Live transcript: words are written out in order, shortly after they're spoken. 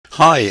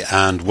Hi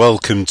and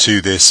welcome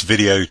to this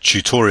video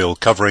tutorial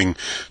covering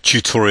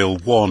tutorial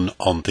 1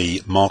 on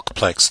the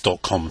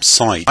markplex.com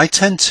site. I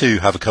tend to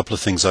have a couple of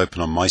things open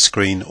on my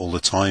screen all the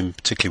time,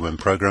 particularly when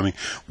programming.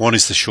 One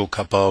is the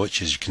shortcut bar, which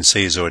as you can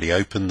see is already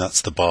open.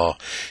 That's the bar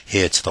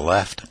here to the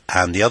left,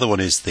 and the other one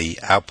is the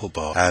output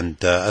bar.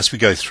 And as we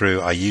go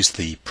through, I use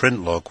the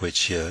print log,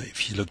 which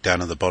if you look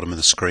down at the bottom of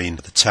the screen,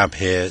 the tab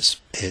here,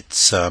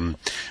 it's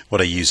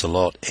what I use a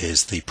lot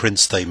is the print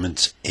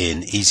statement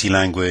in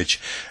EasyLanguage,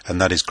 and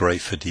that is great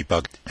for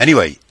debug.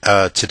 Anyway,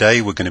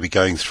 today we're going to be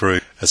going through,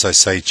 as I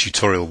say,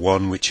 tutorial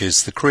 1, which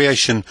is the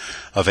creation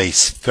of a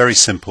very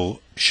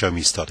simple show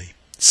me study.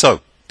 So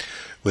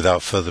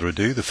without further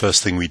ado, the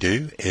first thing we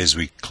do is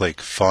we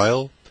click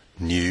File,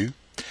 New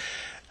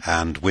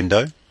and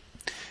Window,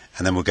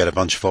 and then we'll get a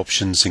bunch of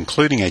options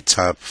including a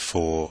tab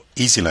for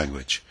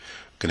EasyLanguage.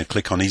 We're going to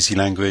click on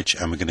EasyLanguage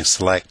and we're going to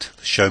select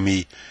the show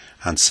me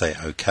and say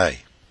OK.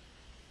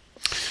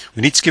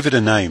 We need to give it a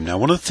name. Now,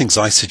 one of the things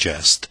I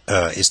suggest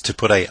is to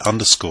put a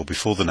underscore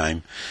before the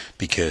name,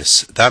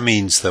 because that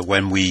means that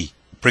when we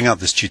bring up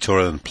this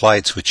tutorial and apply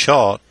it to a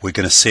chart, we're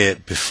going to see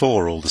it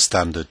before all the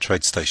standard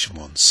TradeStation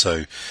ones.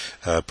 So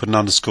put an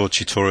underscore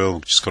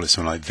tutorial, just call it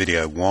something like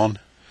video 1,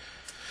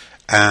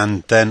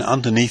 and then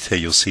underneath here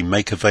you'll see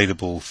make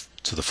available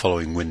to the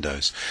following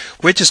windows.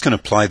 We're just going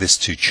to apply this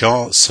to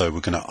charts, so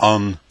we're going to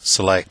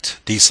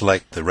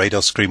deselect the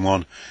radar screen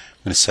one.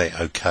 I'm going to say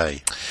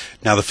OK.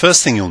 Now the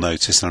first thing you'll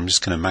notice, and I'm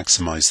just going to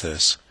maximize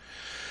this,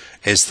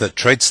 is that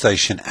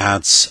TradeStation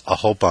adds a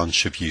whole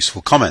bunch of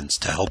useful comments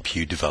to help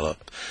you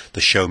develop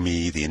the show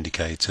me, the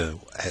indicator,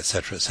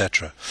 etc.,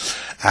 etc.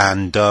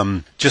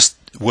 And just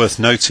worth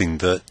noting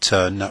that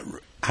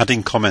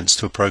adding comments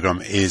to a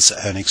program is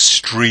an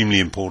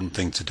extremely important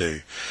thing to do.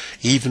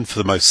 Even for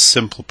the most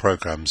simple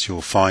programs,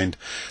 you'll find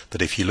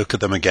that if you look at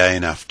them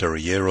again after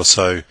a year or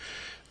so,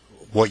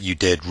 what you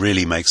did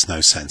really makes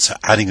no sense. So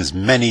adding as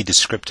many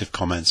descriptive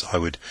comments I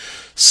would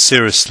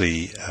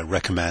seriously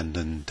recommend,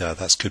 and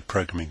that's good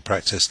programming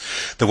practice.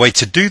 The way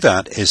to do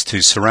that is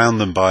to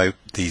surround them by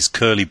these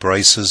curly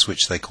braces,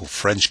 which they call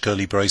French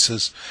curly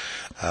braces,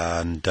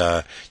 and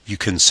you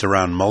can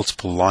surround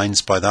multiple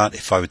lines by that.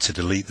 If I were to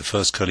delete the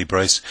first curly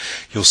brace,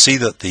 you'll see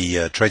that the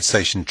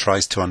TradeStation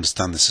tries to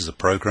understand this as a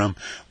program,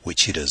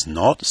 which it does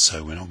not,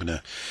 so we're not going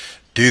to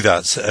do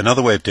that. So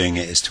another way of doing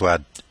it is to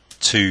add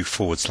 2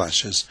 forward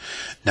slashes.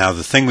 Now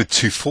the thing with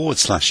 2 forward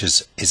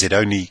slashes is it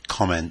only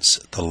comments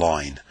the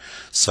line.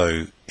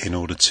 So in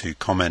order to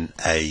comment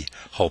a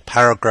whole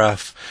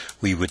paragraph,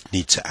 we would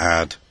need to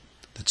add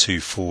the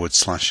 2 forward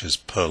slashes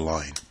per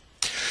line.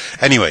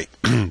 Anyway,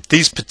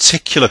 these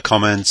particular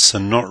comments are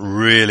not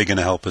really going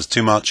to help us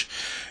too much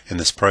in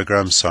this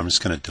program, so I'm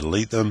just going to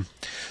delete them.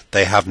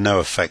 They have no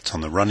effect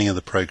on the running of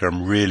the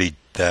program, really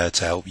there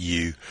to help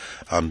you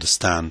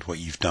understand what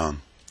you've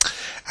done.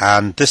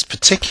 And this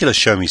particular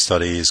show me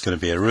study is going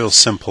to be a real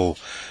simple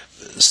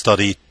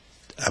study,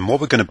 and what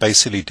we're going to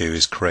basically do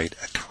is create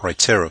a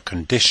criteria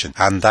condition,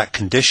 and that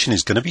condition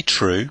is going to be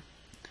true.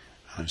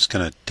 I'm just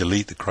going to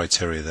delete the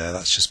criteria there.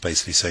 That's just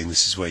basically saying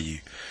this is where you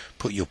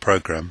put your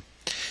program.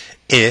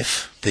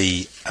 If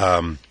the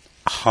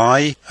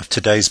high of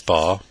today's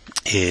bar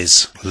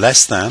is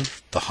less than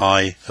the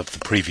high of the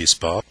previous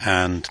bar,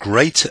 and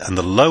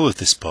the low of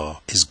this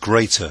bar is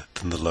greater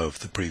than the low of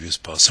the previous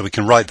bar. So we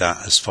can write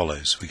that as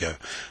follows. We go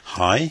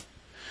high.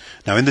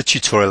 Now in the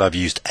tutorial I've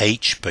used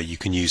H, but you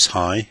can use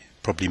high.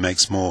 Probably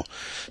makes more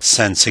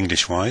sense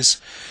English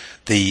wise.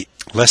 The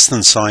less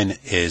than sign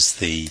is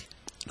the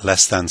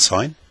less than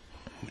sign,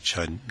 which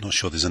I'm not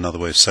sure there's another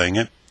way of saying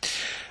it.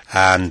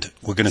 And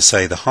we're going to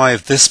say the high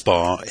of this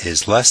bar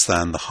is less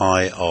than the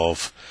high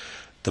of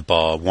the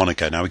bar 1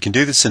 ago. Now we can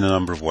do this in a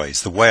number of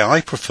ways. The way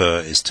I prefer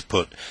is to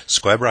put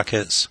square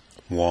brackets,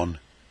 1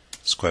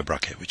 square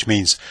bracket, which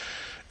means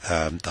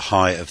the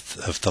high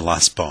of the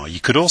last bar.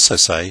 You could also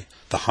say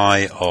the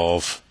high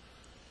of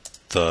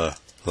the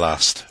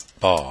last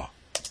bar,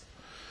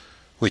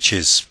 which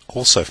is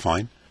also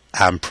fine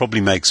and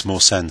probably makes more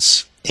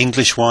sense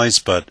English wise,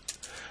 but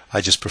I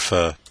just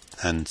prefer,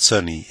 and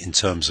certainly in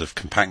terms of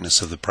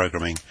compactness of the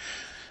programming,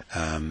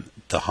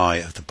 the high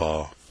of the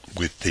bar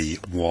with the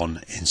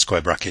 1 in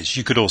square brackets.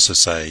 You could also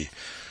say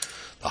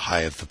the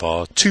high of the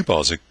bar 2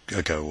 bars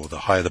ago, or the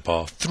high of the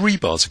bar 3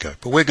 bars ago,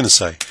 but we're going to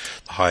say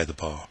the high of the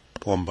bar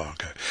 1 bar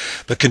ago.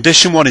 But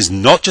condition 1 is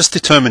not just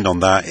determined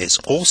on that, it's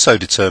also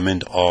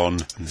determined on,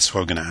 and this is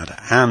where we're going to add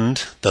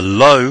and the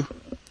low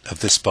of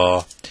this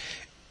bar,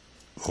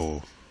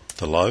 or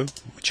the low,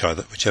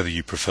 whichever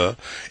you prefer,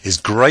 is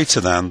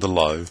greater than the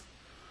low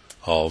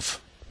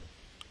of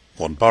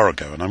 1 bar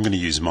ago. And I'm going to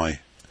use my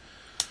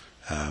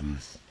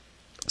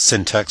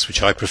syntax,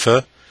 which I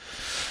prefer.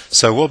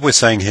 So what we're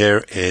saying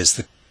here is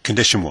the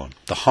condition 1.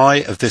 The high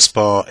of this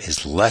bar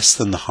is less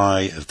than the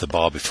high of the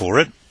bar before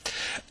it,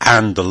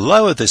 and the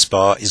low of this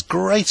bar is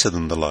greater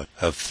than the low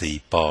of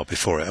the bar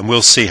before it. And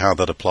we'll see how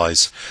that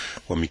applies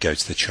when we go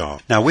to the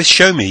chart. Now with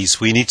show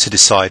me's, we need to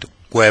decide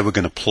where we're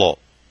going to plot,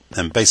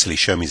 and basically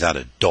show me's add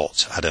a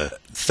dot, add a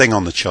thing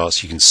on the chart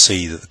so you can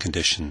see that the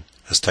condition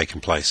has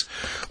taken place.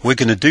 We're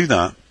going to do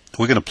that.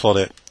 We're going to plot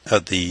it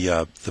at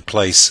the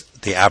place,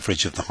 the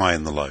average of the high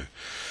and the low.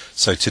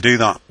 So to do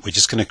that, we're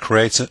just going to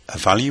create a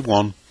value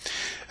 1,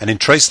 and in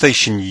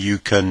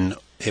TradeStation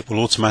it will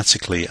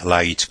automatically allow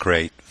you to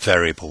create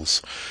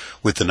variables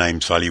with the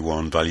names value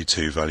 1, value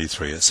 2, value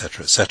 3,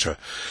 etc., etc.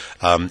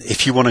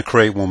 If you want to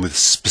create one with a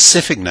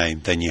specific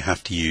name, then you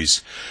have to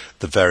use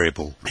the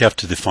variable. You have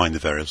to define the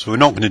variable. So we're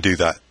not going to do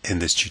that in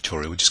this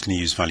tutorial. We're just going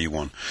to use value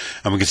 1.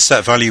 And we're going to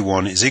set value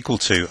 1 is equal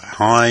to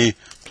high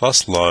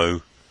plus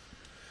low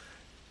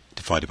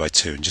divided by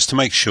 2. And just to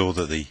make sure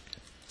that the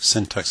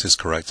syntax is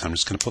correct, I'm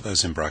just going to put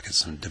those in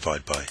brackets and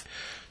divide by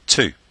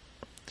 2.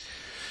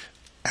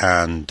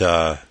 And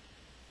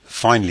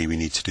finally, we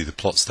need to do the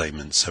plot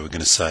statement. So we're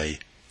going to say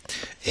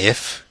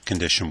if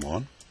condition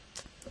 1,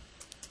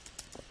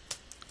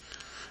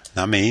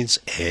 that means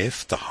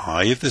if the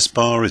high of this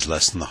bar is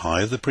less than the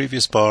high of the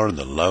previous bar and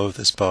the low of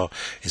this bar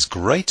is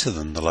greater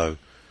than the low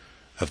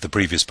of the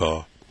previous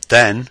bar,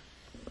 then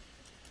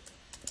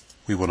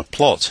we want to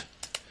plot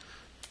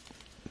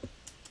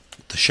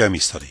the show me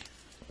study.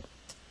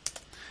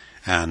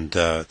 And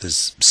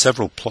there's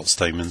several plot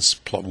statements.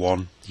 Plot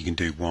 1, you can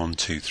do 1,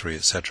 2, 3,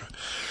 etc.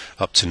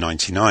 up to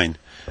 99.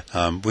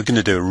 We're going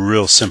to do a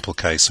real simple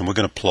case, and we're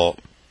going to plot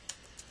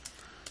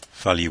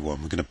value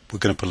 1. We're going to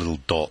put a little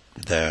dot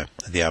there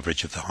at the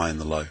average of the high and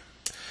the low,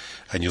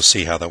 and you'll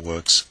see how that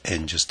works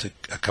in just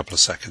a couple of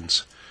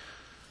seconds.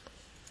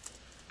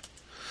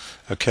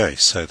 Okay,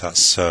 so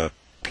that's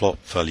plot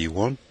value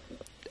 1,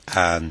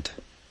 and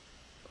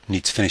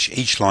need to finish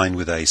each line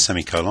with a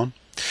semicolon.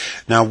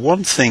 Now,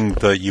 one thing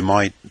that you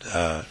might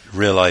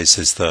realize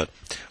is that,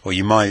 or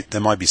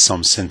there might be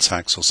some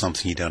syntax or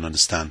something you don't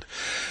understand.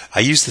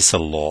 I use this a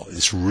lot.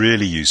 It's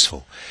really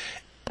useful.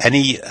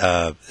 Any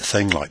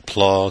thing like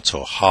plot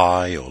or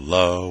high or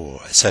low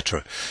or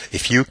etc.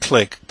 If you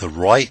click the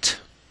right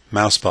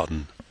mouse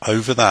button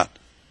over that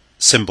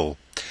symbol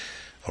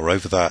or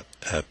over that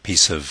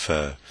piece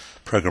of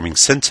programming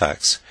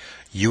syntax,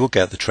 you will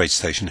get the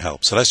TradeStation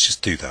help. So let's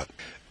just do that.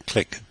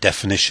 Click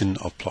definition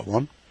of plot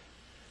 1.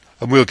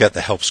 And we'll get the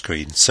help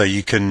screen, so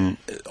you can,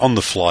 on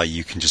the fly,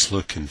 you can just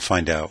look and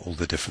find out all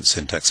the different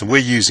syntax. And we're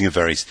using a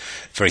very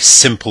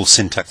simple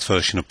syntax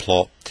version of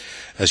plot.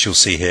 As you'll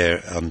see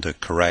here under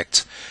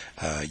correct,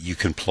 you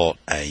can plot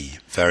a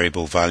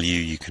variable value,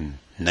 you can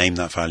name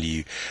that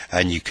value,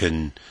 and you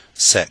can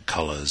set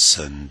colors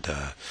and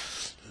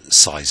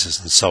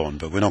sizes and so on.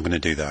 But we're not going to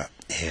do that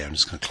here. I'm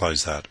just going to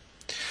close that.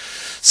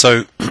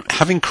 So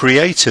having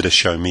created a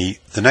show me,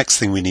 the next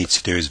thing we need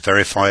to do is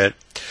verify it.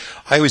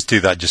 I always do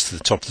that just at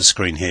the top of the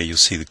screen here. You'll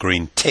see the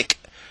green tick.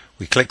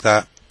 We click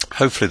that.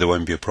 Hopefully there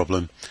won't be a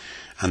problem,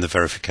 and the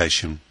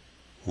verification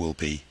will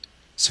be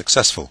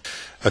successful.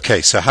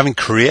 Okay, so having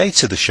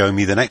created the show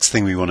me, the next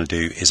thing we want to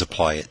do is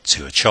apply it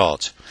to a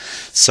chart.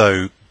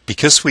 So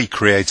because we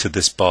created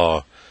this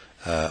bar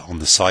on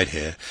the side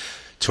here,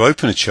 to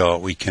open a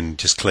chart we can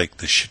just click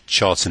the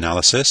chart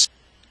analysis,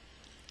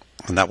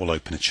 and that will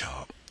open a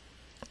chart.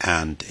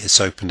 And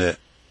it's opened it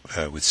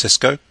with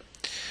Cisco,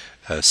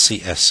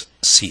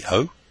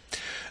 CSCO.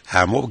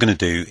 And what we're going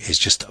to do is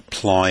just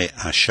apply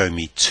our show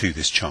me to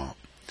this chart.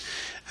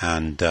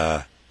 And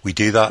we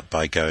do that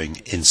by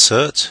going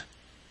Insert,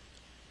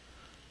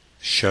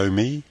 Show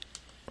Me,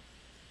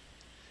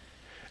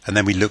 and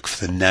then we look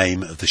for the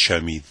name of the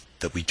show me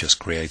that we just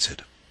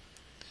created.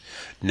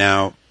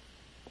 Now,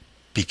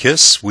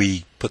 because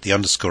we put the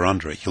underscore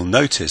under it, you'll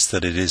notice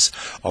that it is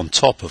on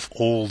top of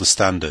all the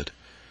standard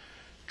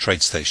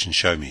TradeStation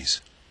show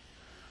me's.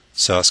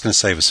 So that's going to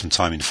save us some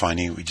time in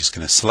finding it. We're just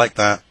going to select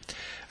that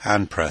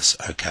and press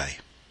OK.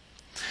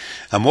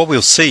 And what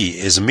we'll see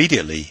is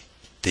immediately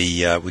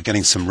we're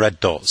getting some red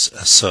dots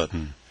at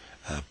certain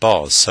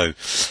bars. So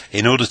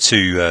in order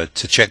to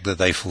check that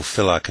they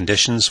fulfill our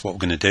conditions, what we're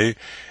going to do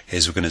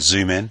is we're going to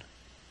zoom in.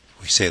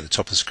 We see at the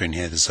top of the screen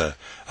here there's a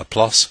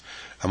plus,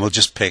 and we'll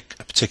just pick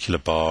a particular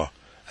bar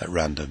at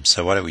random.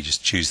 So why don't we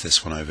just choose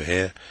this one over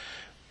here.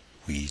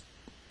 We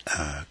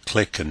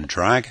click and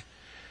drag,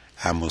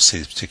 and we'll see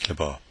this particular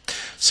bar.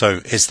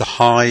 So is the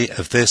high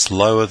of this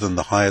lower than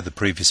the high of the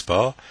previous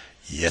bar?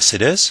 Yes,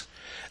 it is.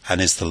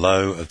 And is the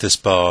low of this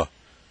bar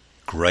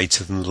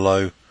greater than the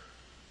low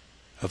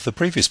of the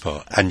previous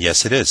bar? And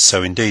yes, it is.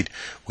 So indeed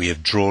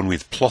we've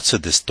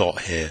plotted this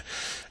dot here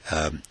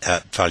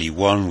at value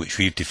 1, which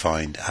we've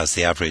defined as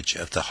the average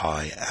of the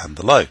high and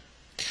the low.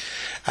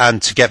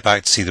 And to get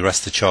back to see the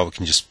rest of the chart, we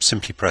can just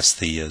simply press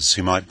the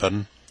zoom out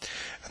button,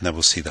 and then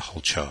we'll see the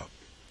whole chart.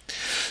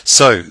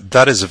 So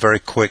that is a very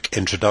quick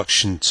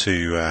introduction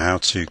to how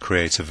to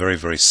create a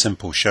very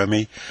simple show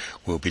me.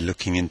 We'll be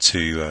looking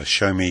into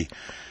show me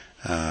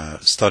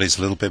studies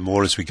a little bit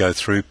more as we go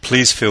through.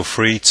 Please feel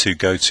free to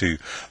go to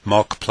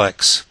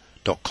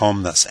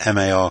markplex.com, that's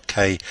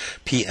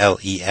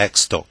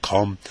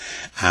markplex.com,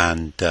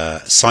 and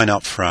sign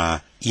up for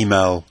our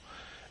email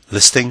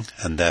listing,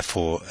 and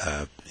therefore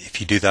if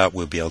you do that,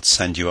 we'll be able to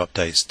send you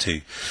updates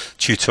to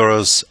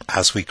tutorials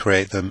as we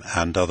create them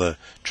and other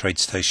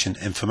TradeStation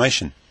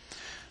information.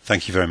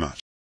 Thank you very much.